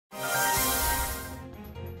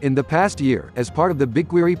In the past year, as part of the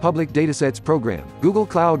BigQuery Public Datasets program, Google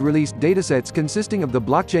Cloud released datasets consisting of the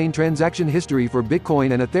blockchain transaction history for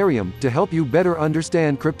Bitcoin and Ethereum to help you better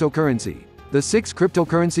understand cryptocurrency. The 6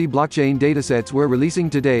 cryptocurrency blockchain datasets we're releasing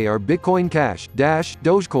today are Bitcoin Cash, Dash,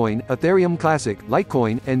 Dogecoin, Ethereum Classic,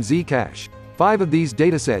 Litecoin, and Zcash. 5 of these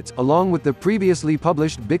datasets, along with the previously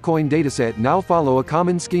published Bitcoin dataset, now follow a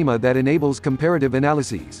common schema that enables comparative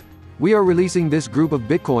analyses. We are releasing this group of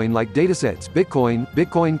Bitcoin-like datasets Bitcoin,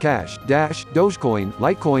 Bitcoin Cash, Dash, Dogecoin,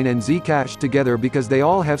 Litecoin and Zcash together because they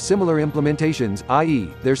all have similar implementations,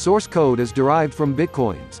 i.e., their source code is derived from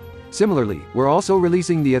Bitcoins. Similarly, we're also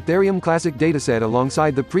releasing the Ethereum Classic dataset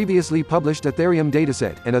alongside the previously published Ethereum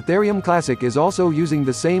dataset, and Ethereum Classic is also using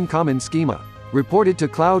the same common schema. Report it to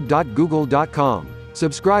cloud.google.com.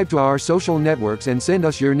 Subscribe to our social networks and send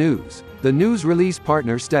us your news. The news release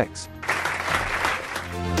partner Stex.